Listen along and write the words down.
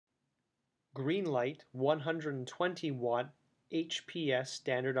Greenlight 120 watt HPS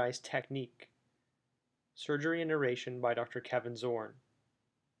standardized technique. Surgery and narration by Dr. Kevin Zorn.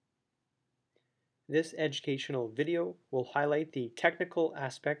 This educational video will highlight the technical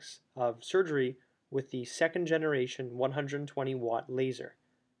aspects of surgery with the second generation 120 watt laser.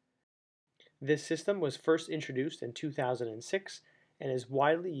 This system was first introduced in 2006 and is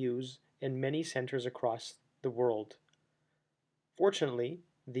widely used in many centers across the world. Fortunately,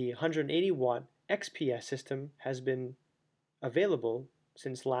 the 180 watt XPS system has been available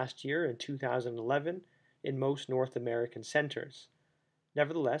since last year in 2011 in most North American centers.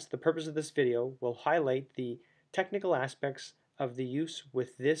 Nevertheless, the purpose of this video will highlight the technical aspects of the use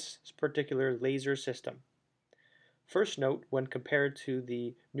with this particular laser system. First note, when compared to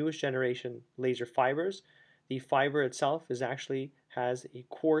the newest generation laser fibers, the fiber itself actually has a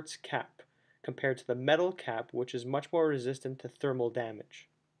quartz cap compared to the metal cap, which is much more resistant to thermal damage.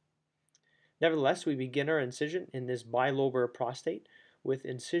 Nevertheless, we begin our incision in this bilobar prostate with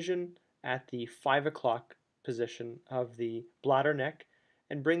incision at the 5 o'clock position of the bladder neck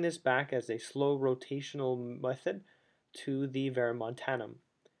and bring this back as a slow rotational method to the verumontanum.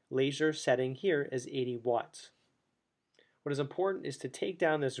 Laser setting here is 80 watts. What is important is to take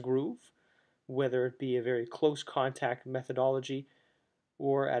down this groove, whether it be a very close contact methodology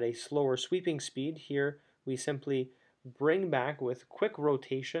or at a slower sweeping speed. Here we simply bring back with quick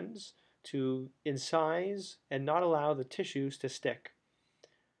rotations to incise and not allow the tissues to stick.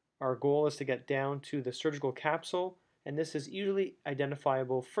 Our goal is to get down to the surgical capsule, and this is usually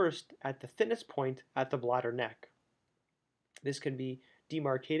identifiable first at the thinnest point at the bladder neck. This can be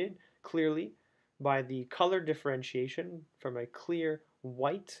demarcated clearly by the color differentiation from a clear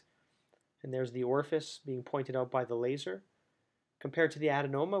white, and there's the orifice being pointed out by the laser, compared to the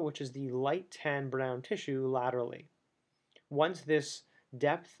adenoma, which is the light tan brown tissue laterally. Once this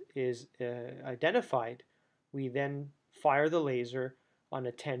depth is identified, we then fire the laser on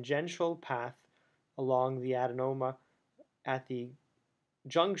a tangential path along the adenoma at the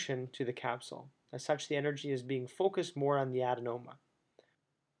junction to the capsule. As such, the energy is being focused more on the adenoma.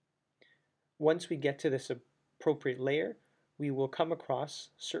 Once we get to this appropriate layer, we will come across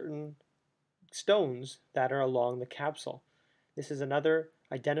certain stones that are along the capsule. This is another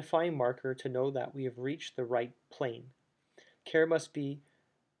identifying marker to know that we have reached the right plane. Care must be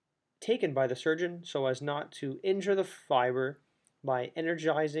taken by the surgeon so as not to injure the fiber by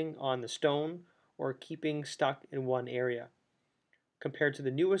energizing on the stone or keeping stuck in one area. Compared to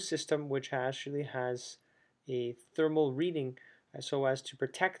the newest system, which actually has a thermal reading so as to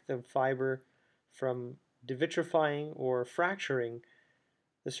protect the fiber from devitrifying or fracturing,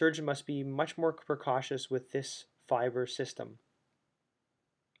 the surgeon must be much more precautious with this fiber system.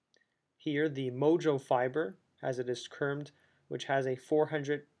 Here, the Mojo fiber, as it is termed, which has a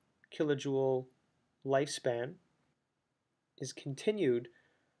 400 kilojoule lifespan, is continued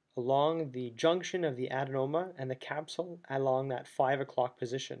along the junction of the adenoma and the capsule along that 5 o'clock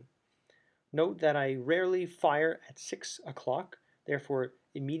position. Note that I rarely fire at 6 o'clock, therefore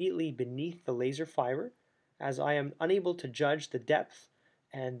immediately beneath the laser fiber, as I am unable to judge the depth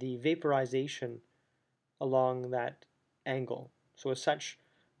and the vaporization along that angle. So as such,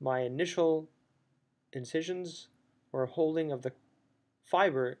 my initial incisions or holding of the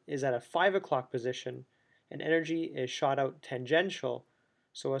fiber is at a 5 o'clock position, and energy is shot out tangential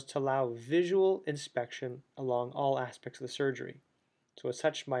so as to allow visual inspection along all aspects of the surgery. So as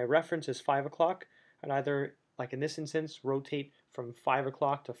such, my reference is 5 o'clock, and either, like in this instance, rotate from 5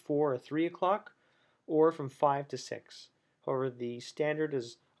 o'clock to 4 or 3 o'clock, or from 5 to 6. However, the standard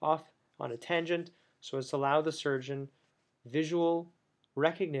is off on a tangent so as to allow the surgeon visual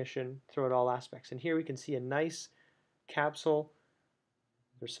recognition throughout all aspects. And here we can see a nice capsule.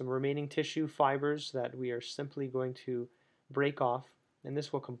 There's some remaining tissue fibers that we are simply going to break off, and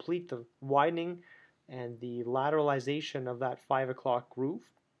this will complete the widening and the lateralization of that 5 o'clock groove,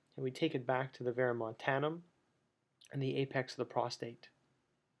 and we take it back to the verumontanum and the apex of the prostate.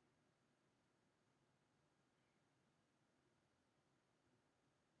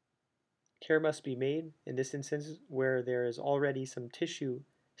 Care must be made in this instance where there is already some tissue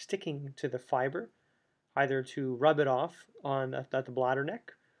sticking to the fiber, either to rub it off at the bladder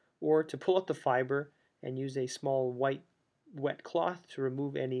neck or to pull out the fiber and use a small white wet cloth to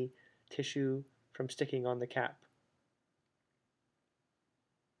remove any tissue from sticking on the cap.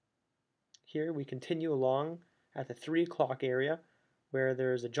 Here we continue along at the 3 o'clock area where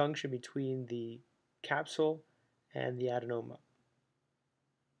there is a junction between the capsule and the adenoma.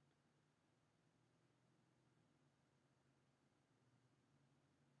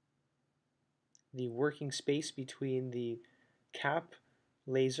 The working space between the cap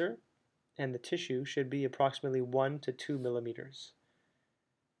laser and the tissue should be approximately 1 to 2 millimeters.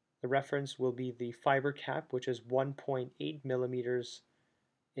 The reference will be the fiber cap, which is 1.8 millimeters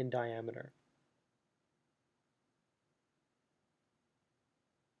in diameter.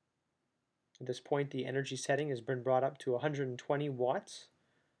 At this point, the energy setting has been brought up to 120 watts,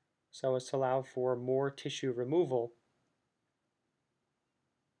 so as to allow for more tissue removal.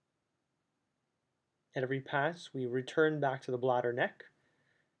 At every pass, we return back to the bladder neck,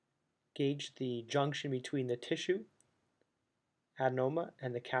 gauge the junction between the tissue, adenoma,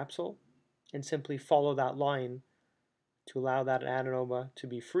 and the capsule, and simply follow that line to allow that adenoma to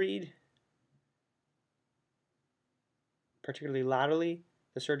be freed. Particularly laterally,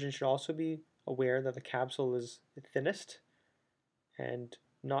 the surgeon should also be aware that the capsule is thinnest and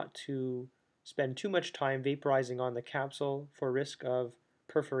not to spend too much time vaporizing on the capsule for risk of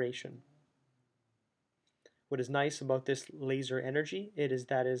perforation. What is nice about this laser energy, it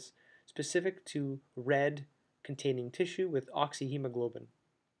is specific to red containing tissue with oxyhemoglobin.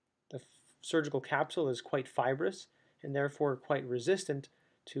 The surgical capsule is quite fibrous and therefore quite resistant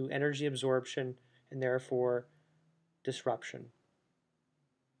to energy absorption and therefore disruption.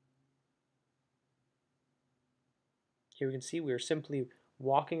 Here we can see we are simply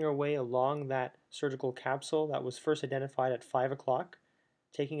walking our way along that surgical capsule that was first identified at 5 o'clock,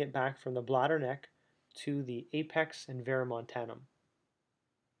 taking it back from the bladder neck to the apex and verumontanum.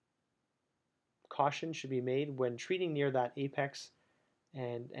 Caution should be made when treating near that apex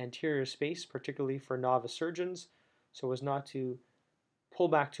and anterior space, particularly for novice surgeons, so as not to pull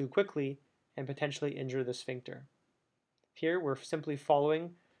back too quickly and potentially injure the sphincter. Here we're simply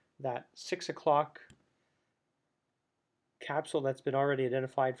following that 6 o'clock capsule that's been already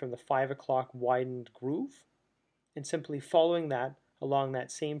identified from the 5 o'clock widened groove, and simply following that along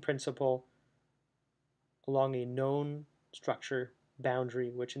that same principle along a known structure boundary,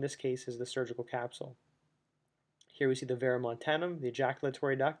 which in this case is the surgical capsule. Here we see the verumontanum, the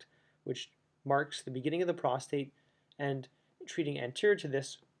ejaculatory duct, which marks the beginning of the prostate, and treating anterior to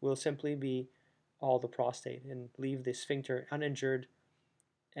this will simply be all the prostate and leave the sphincter uninjured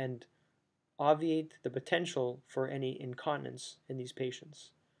and obviate the potential for any incontinence in these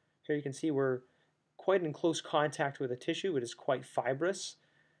patients. Here you can see we're quite in close contact with the tissue. It is quite fibrous,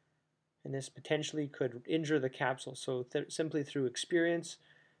 and this potentially could injure the capsule. So simply through experience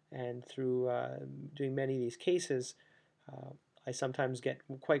and through doing many of these cases, I sometimes get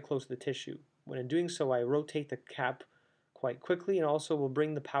quite close to the tissue. When in doing so, I rotate the cap quite quickly and also will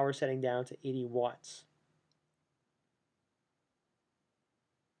bring the power setting down to 80 watts.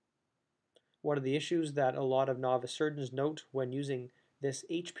 One of the issues that a lot of novice surgeons note when using this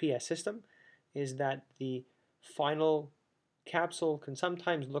HPS system is that the final capsule can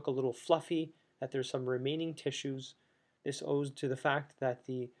sometimes look a little fluffy, that there's some remaining tissues. This owes to the fact that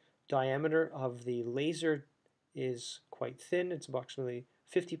the diameter of the laser is quite thin. It's approximately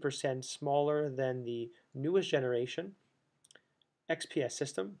 50% smaller than the newest generation XPS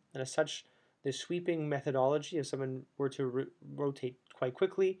system, and as such, the sweeping methodology, if someone were to rotate quite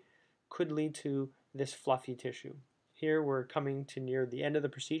quickly, could lead to this fluffy tissue. Here we're coming to near the end of the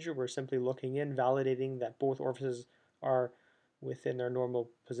procedure. We're simply looking in, validating that both orifices are within their normal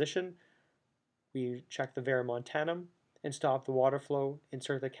position. We check the verumontanum and stop the water flow,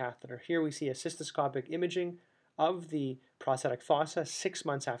 insert the catheter. Here we see a cystoscopic imaging of the prostatic fossa 6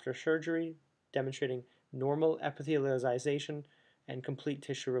 months after surgery, demonstrating normal epithelialization and complete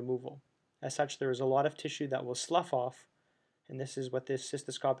tissue removal. As such, there is a lot of tissue that will slough off, and this is what this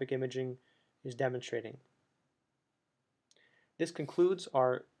cystoscopic imaging is demonstrating. This concludes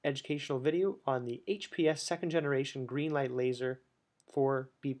our educational video on the HPS second generation Greenlight laser for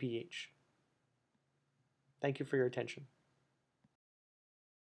BPH. Thank you for your attention.